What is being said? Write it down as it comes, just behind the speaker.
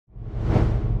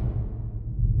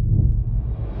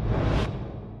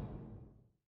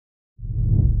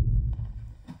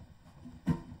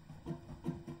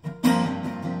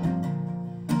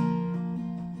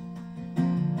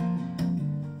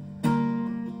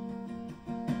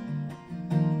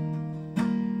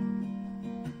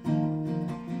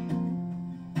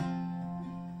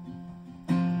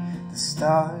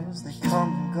stars, they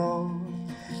come and go,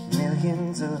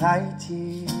 millions of light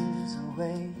years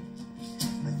away,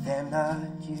 but they're not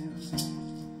you.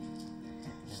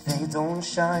 They don't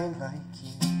shine like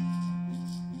you.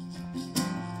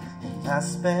 And I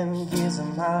spend years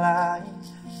of my life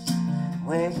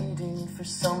waiting for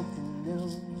something new,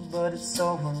 but it's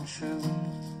so untrue.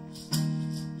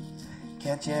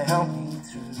 Can't you help me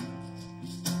through?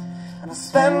 And I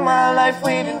spend my life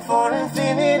waiting for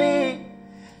infinity,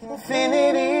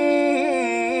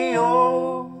 infinity,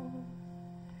 oh.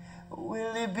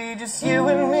 Will it be just you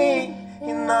and me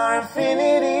in our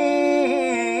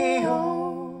infinity,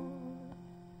 oh,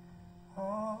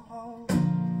 oh, oh.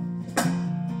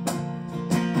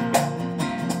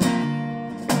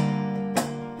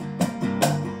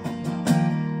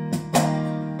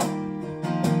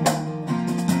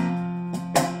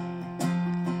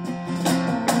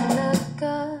 Look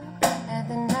up at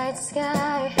the night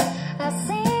sky, I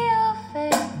see your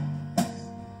face,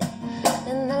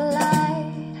 and the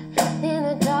light in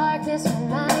the darkness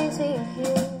reminds me of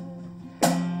you.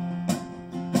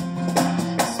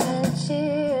 I spent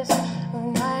years of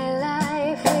my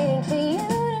life waiting for you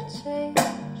to change,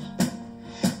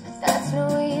 but that's no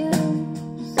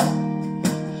use.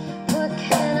 What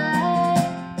can I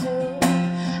do?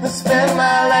 I spend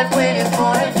my life waiting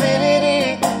for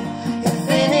infinity,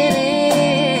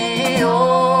 infinity, oh.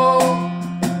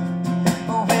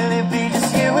 Will it be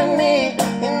just you and me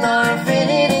in our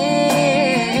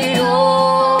infinity,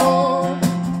 oh?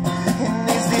 And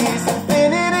is this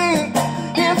infinity,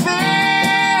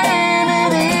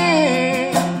 infinity?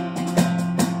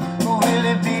 Will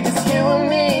it be just you and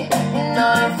me in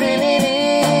our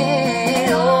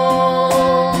infinity, oh?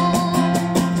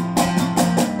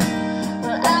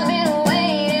 Well, I've been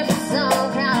waiting for some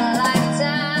kind of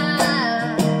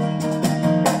lifetime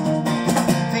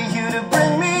For you to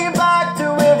bring me back to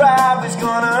where I was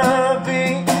gonna be.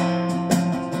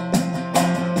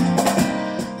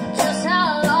 Just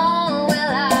how long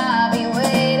will I be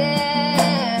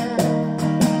waiting?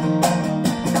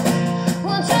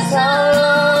 Well, just how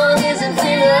long is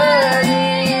infinity?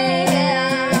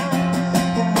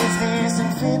 And is this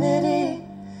infinity,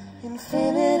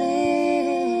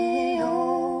 infinity,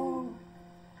 oh?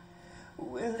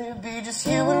 Will it be just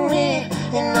you and me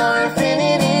in our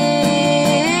infinity,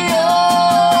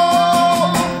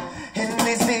 oh? And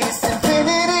is this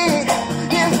infinity,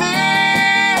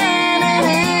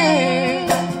 infinity?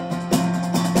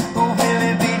 Will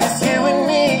it be just you and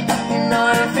me in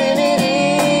our infinity,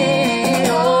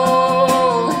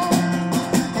 oh?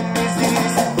 And is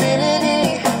this infinity,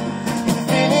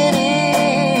 infinity,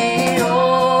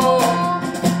 oh?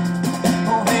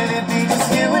 Will it be just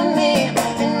you and me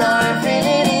in our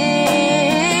infinity,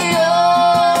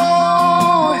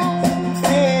 oh?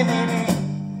 Infinity.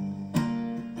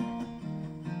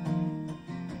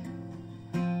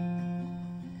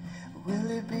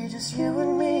 Will it be just you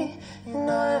and me